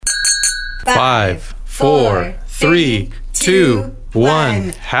5, 4, 3, 2, 1.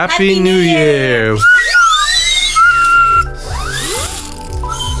 Happy New Year!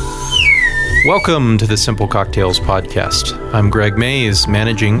 Welcome to the Simple Cocktails podcast. I'm Greg Mays,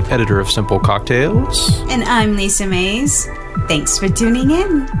 managing editor of Simple Cocktails. And I'm Lisa Mays. Thanks for tuning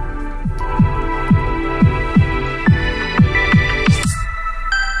in.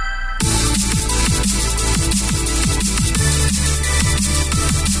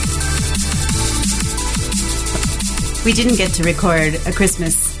 We didn't get to record a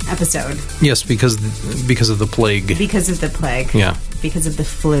Christmas episode. Yes, because of the plague. Because of the plague. Yeah. Because of the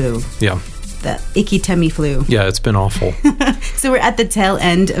flu. Yeah. The icky tummy flu. Yeah, it's been awful. So we're at the tail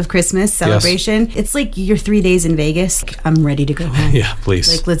end of Christmas celebration. Yes. It's like you're 3 days in Vegas. I'm ready to go home. Yeah,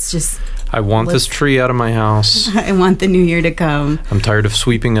 please. Like, let's just... I want this tree out of my house. I want the new year to come. I'm tired of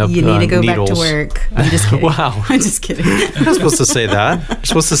sweeping up needles. You need to go back to work. I'm just kidding. Wow. I'm just kidding. You're not supposed to say that. You're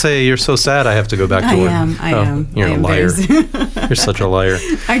supposed to say, you're so sad I have to go back to work. I am. You're a liar. You're such a liar.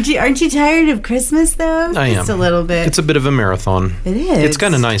 Aren't you tired of Christmas, though? I am. Just a little bit. It's a bit of a marathon. It is. It's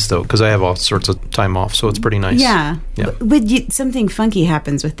kind of nice, though, because I have all sorts of time off, so it's pretty nice. Yeah. But something funky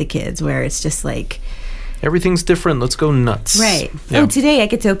happens with the kids where it's just like... Everything's different. Let's go nuts. Right. Yeah. Oh, today I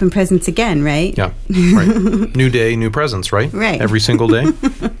get to open presents again, right? Yeah. Right. New day, new presents, right? Right. Every single day?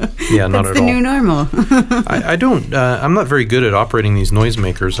 Yeah, not at all. That's the new normal. I don't, I'm not very good at operating these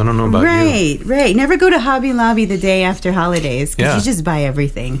noisemakers. I don't know about you. Right. Never go to Hobby Lobby the day after holidays because you just buy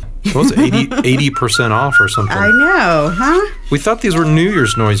everything. Well, it's 80% off or something. I know, huh? We thought these were New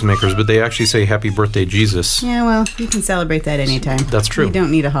Year's noisemakers, but they actually say Happy Birthday, Jesus. Yeah, well, you can celebrate that anytime. That's true. You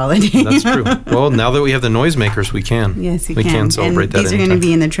don't need a holiday. That's true. Well, now that we have the noisemakers, we can. Yes, we can celebrate and that these are going to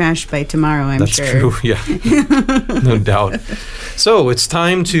be in the trash by tomorrow, I'm That's sure. That's true, yeah. No doubt. So it's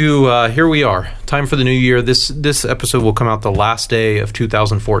time to, here we are. Time for the new year. This episode will come out the last day of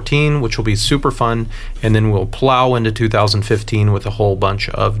 2014, which will be super fun. And then we'll plow into 2015 with a whole bunch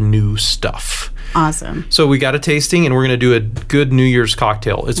of new stuff. Awesome. So we got a tasting, and we're going to do a good New Year's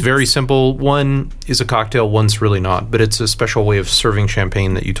cocktail. It's very simple. One is a cocktail, one's really not. But it's a special way of serving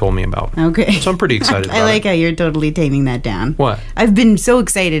champagne that you told me about. Okay. So I'm pretty excited about it. I like how you're totally taming that down. What? I've been so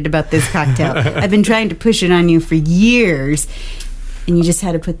excited about this cocktail. I've been trying to push it on you for years. And you just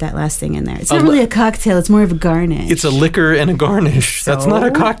had to put that last thing in there. It's not really a cocktail. It's more of a garnish. It's a liquor and a garnish. That's not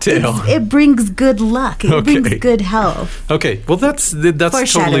a cocktail. It brings good luck. It brings good health. Okay. Well, that's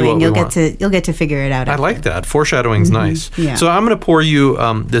totally what we want. You'll get to figure it out. I like that. Foreshadowing's nice. Yeah. So I'm going to pour you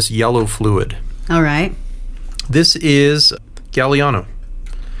this yellow fluid. All right. This is Galliano.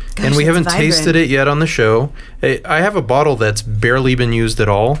 Gosh, and we haven't vibrant. tasted it yet on the show. I have a bottle that's barely been used at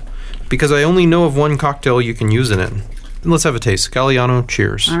all because I only know of one cocktail you can use in it. Let's have a taste. Galliano,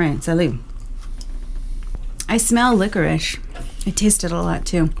 cheers. All right, salud. I smell licorice. I taste it a lot,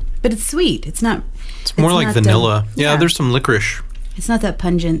 too. But it's sweet. It's not... It's more like vanilla. Yeah, there's some licorice. It's not that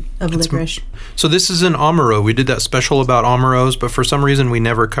pungent of licorice. So this is an Amaro. We did that special about Amaros, but for some reason we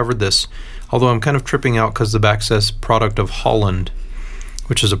never covered this. Although I'm kind of tripping out because the back says product of Holland,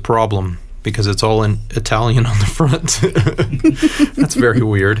 which is a problem. Because it's all in Italian on the front. That's very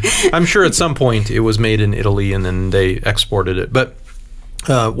weird. I'm sure at some point it was made in Italy and then they exported it. But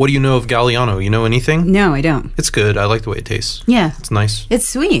what do you know of Galliano? You know anything? No, I don't. It's good. I like the way it tastes. Yeah. It's nice. It's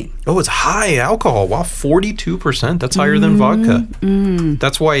sweet. Oh, it's high alcohol. Wow, 42%. That's higher than vodka.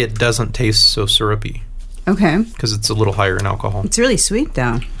 That's why it doesn't taste so syrupy. Okay. Because it's a little higher in alcohol. It's really sweet,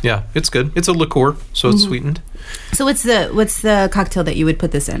 though. Yeah, it's good. It's a liqueur, so it's sweetened. So what's the cocktail that you would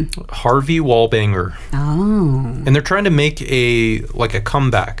put this in? Harvey Wallbanger. Oh. And they're trying to make a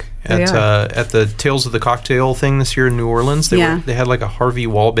comeback at the Tales of the Cocktail thing this year in New Orleans. They had like a Harvey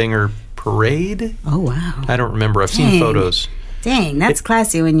Wallbanger parade. Oh, wow. I don't remember. I've seen photos. Dang, that's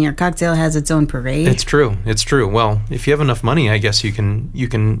classy when your cocktail has its own parade. It's true. Well, if you have enough money, I guess you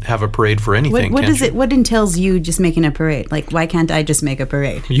can have a parade for anything. What entails you just making a parade? Like, why can't I just make a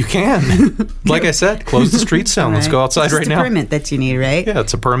parade? You can. Like I said, close the streets down. Let's go outside right now. It's a permit that you need, right? Yeah,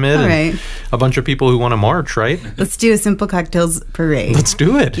 it's a permit. All and a bunch of people who want to march, right? Let's do a Simple Cocktails parade. Let's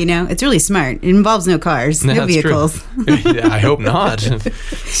do it. You know, it's really smart. It involves no cars, no vehicles. I hope not.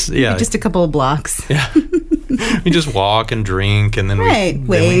 Yeah, just a couple of blocks. Yeah. We just walk and drink and then wave.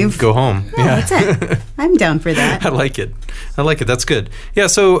 Then we go home. Oh, yeah, that's it. I'm down for that. I like it. That's good. Yeah.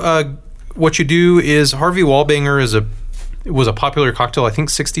 So what you do is Harvey Wallbanger was a popular cocktail, I think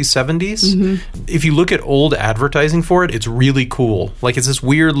 60s, 70s. Mm-hmm. If you look at old advertising for it, it's really cool. Like it's this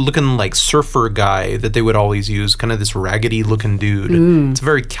weird looking like surfer guy that they would always use, kind of this raggedy looking dude. It's a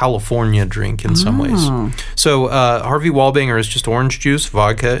very California drink in some ways. So Harvey Wallbanger is just orange juice,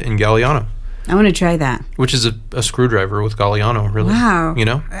 vodka, and Galliano. I want to try that. Which is a screwdriver with Galliano, really. Wow. You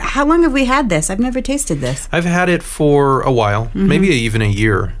know? How long have we had this? I've never tasted this. I've had it for a while, maybe even a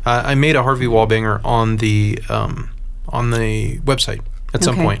year. I made a Harvey Wallbanger on the website at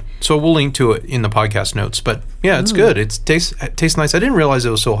some point. So we'll link to it in the podcast notes. But yeah, it's good. It tastes nice. I didn't realize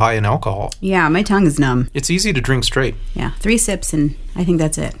it was so high in alcohol. Yeah, my tongue is numb. It's easy to drink straight. Yeah, 3 sips and I think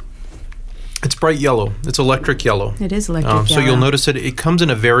that's it. It's bright yellow. It's electric yellow. It is electric yellow. So you'll notice it comes in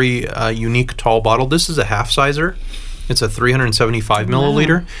a very unique tall bottle. This is a half-sizer. It's a 375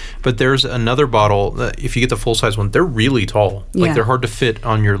 milliliter. But there's another bottle, if you get the full-size one, they're really tall. Like they're hard to fit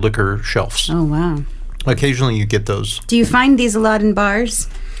on your liquor shelves. Oh, wow. Occasionally you get those. Do you find these a lot in bars?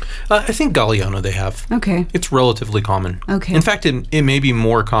 I think Galliano they have. Okay. It's relatively common. Okay. In fact, it may be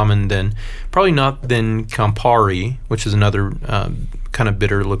more common than, probably not than Campari, which is another kind of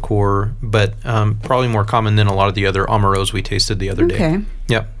bitter liqueur, but probably more common than a lot of the other Amaros we tasted the other day. Okay.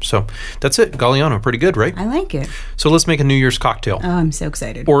 Yeah, so that's it. Galliano, pretty good, right? I like it. So let's make a New Year's cocktail. Oh, I'm so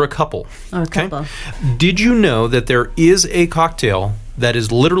excited. Or a couple. Or a couple. Did you know that there is a cocktail that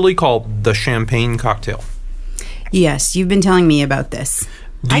is literally called the champagne cocktail? Yes, you've been telling me about this.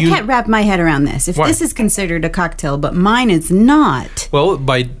 I can't wrap my head around this. If this is considered a cocktail, but mine is not. Well,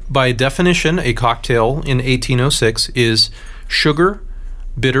 by definition, a cocktail in 1806 is sugar,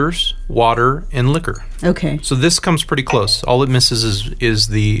 bitters, water, and liquor. Okay. So this comes pretty close. All it misses is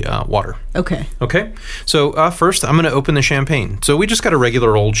the water. Okay. Okay. So first, I'm going to open the champagne. So we just got a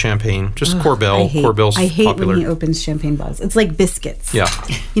regular old champagne, just Corbel. Corbel's I hate popular. when he opens champagne bottles. It's like biscuits. Yeah.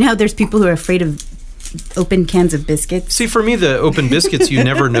 You know how there's people who are afraid of open cans of biscuits? See, for me, the open biscuits, you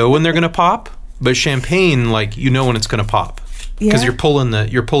never know when they're going to pop. But champagne, like, you know when it's going to pop. Because you're pulling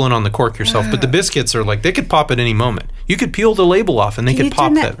on the cork yourself. But the biscuits are like, they could pop at any moment. You could peel the label off and they could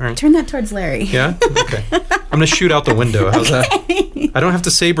pop that. Right? Turn that towards Larry. Yeah? Okay. I'm going to shoot out the window. How's that? I don't have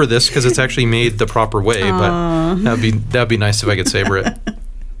to saber this because it's actually made the proper way. But that'd be nice if I could saber it.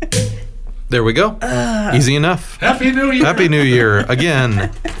 There we go. Easy enough. Happy New Year. Happy New Year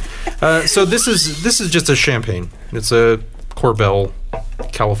again. So this is just a champagne. It's a Corbel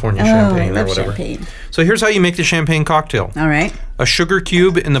California champagne or whatever. Champagne. So here's how you make the champagne cocktail. All right. A sugar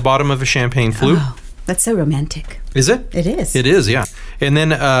cube in the bottom of a champagne flute. Oh, that's so romantic. Is it? It is. It is, yeah. And then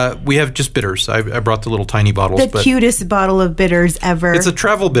we have just bitters. I brought the little tiny bottles. The cutest bottle of bitters ever. It's a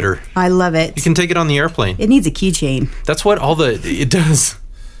travel bitter. I love it. You can take it on the airplane. It needs a keychain. That's what it does.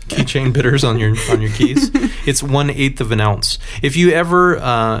 Keychain bitters on your keys. It's 1/8 of an ounce. If you ever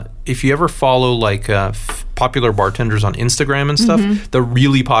follow like popular bartenders on Instagram and stuff, the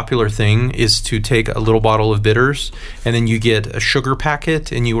really popular thing is to take a little bottle of bitters and then you get a sugar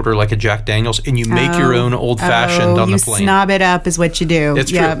packet and you order like a Jack Daniels and you make your own old fashioned on the plane. You snob it up is what you do.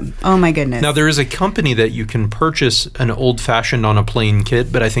 It's true. Oh my goodness. Now there is a company that you can purchase an old fashioned on a plane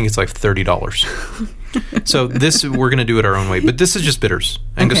kit, but I think it's like $30. So this we're going to do it our own way, but this is just bitters,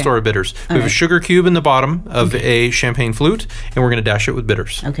 Angostura bitters. We have a sugar cube in the bottom of a champagne flute, and we're going to dash it with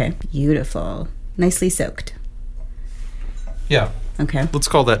bitters. Okay, beautiful, nicely soaked. Yeah. Okay. Let's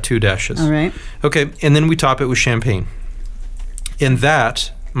call that 2 dashes. All right. Okay, and then we top it with champagne, and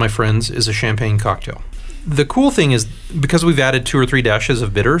that, my friends, is a champagne cocktail. The cool thing is because we've added 2 or 3 dashes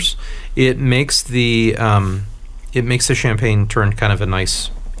of bitters, it makes the champagne turn kind of a nice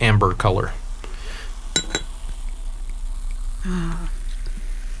amber color. Oh.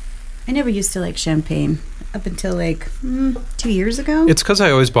 I never used to like champagne up until like 2 years ago. It's because I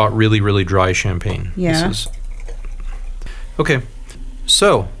always bought really, really dry champagne. Yeah. Okay,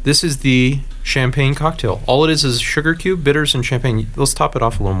 so this is the champagne cocktail. All it is sugar cube, bitters, and champagne. Let's top it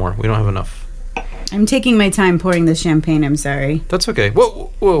off a little more. We don't have enough. I'm taking my time pouring the champagne. I'm sorry. That's okay.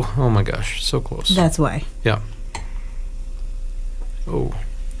 Whoa, whoa. Oh my gosh, so close. That's why. Yeah. Oh.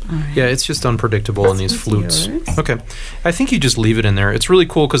 Right. Yeah, it's just unpredictable in these flutes. Yours. Okay. I think you just leave it in there. It's really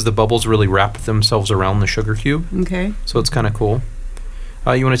cool because the bubbles really wrap themselves around the sugar cube. Okay. So it's kind of cool.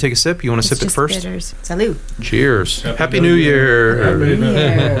 You want to take a sip? You want to sip it first? Bitters. Salud. Cheers. Happy New Year. Happy New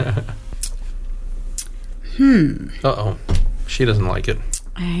Year. Uh-oh. She doesn't like it.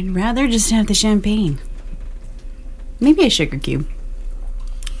 I'd rather just have the champagne. Maybe a sugar cube.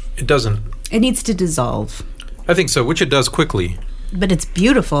 It doesn't. It needs to dissolve. I think so, which it does quickly. But it's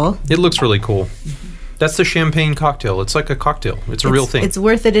beautiful. It looks really cool. That's the champagne cocktail. It's like a cocktail. It's a real thing. It's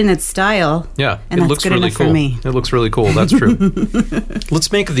worth it in its style. Yeah, and it that's looks good really enough cool. For me. It looks really cool. That's true. Let's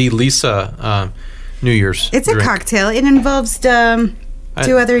make the Lisa New Year's It's drink. a cocktail. It involves 2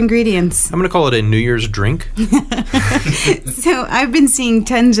 other ingredients. I'm going to call it a New Year's drink. So I've been seeing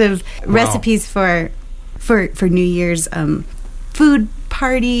tons of recipes for New Year's food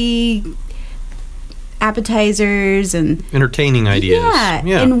party appetizers and entertaining ideas.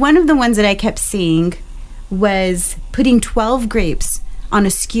 Yeah. And one of the ones that I kept seeing was putting 12 grapes on a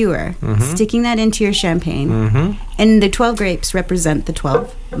skewer, sticking that into your champagne. And the 12 grapes represent the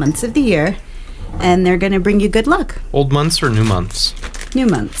 12 months of the year, and they're going to bring you good luck. Old months or new months? New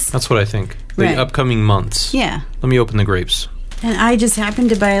months. That's what I think. The upcoming months. Yeah. Let me open the grapes. And I just happened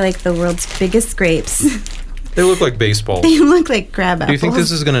to buy like the world's biggest grapes. They look like baseballs. They look like crab apples. Do you think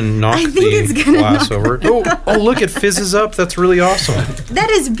this is going to knock the glass over? Oh, look, it fizzes up. That's really awesome. That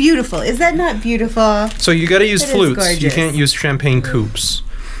is beautiful. Is that not beautiful? So you got to use flutes. You can't use champagne coupes.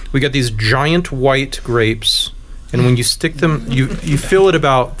 We got these giant white grapes, and when you stick them, you fill it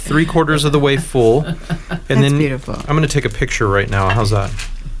about 3/4 of the way full. And That's beautiful. I'm going to take a picture right now. How's that?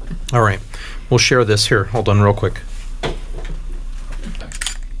 All right. We'll share this here. Hold on real quick.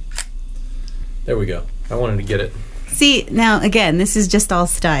 There we go. I wanted to get it. See, now, again, this is just all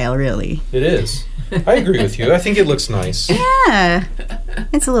style, really. It is. I agree with you. I think it looks nice. Yeah.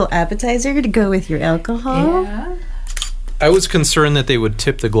 It's a little appetizer to go with your alcohol. Yeah. I was concerned that they would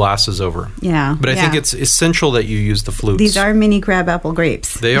tip the glasses over. Yeah. But I think it's essential that you use the flutes. These are mini crab apple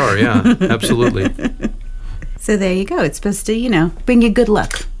grapes. They are, yeah. Absolutely. So there you go. It's supposed to, bring you good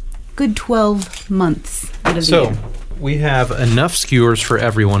luck. Good 12 months out of the year. We have enough skewers for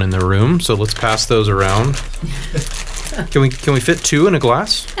everyone in the room, so let's pass those around. Can we fit 2 in a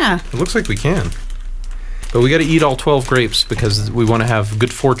glass? Yeah. It looks like we can. But we got to eat all 12 grapes because we want to have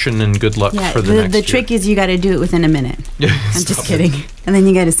good fortune and good luck for the next year. The trick is you got to do it within a minute. I'm just kidding. And then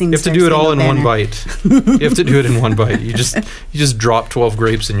you got to sing. You have to do it all in one bite. You have to do it in one bite. You just drop 12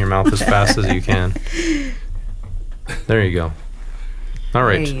 grapes in your mouth as fast as you can. There you go. All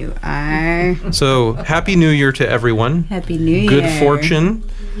right. There you are. So, Happy New Year to everyone. Happy New Year. Good fortune.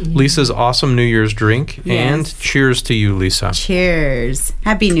 Lisa's awesome New Year's drink. Yes. And cheers to you, Lisa. Cheers.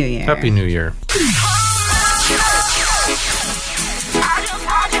 Happy New Year. Happy New Year.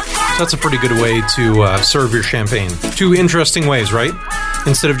 That's a pretty good way to serve your champagne. 2 interesting ways, right?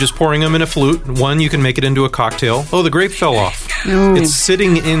 Instead of just pouring them in a flute, one, you can make it into a cocktail. Oh, the grape fell off. Ooh. It's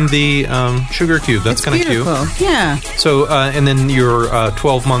sitting in the sugar cube. That's kind of cute. Yeah. So, and then your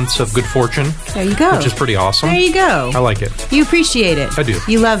 12 months of good fortune. There you go. Which is pretty awesome. There you go. I like it. You appreciate it. I do.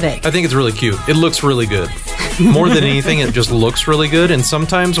 You love it. I think it's really cute. It looks really good. More than anything, it just looks really good. And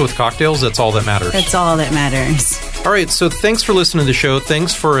sometimes with cocktails, that's all that matters. That's all that matters. All right, so thanks for listening to the show.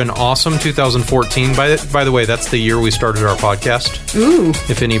 Thanks for an awesome 2014. By the way, that's the year we started our podcast. Ooh.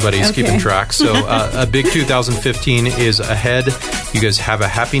 If anybody's keeping track. So a big 2015 is ahead. You guys have a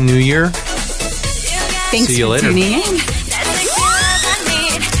happy new year. Thanks See you for later. tuning in.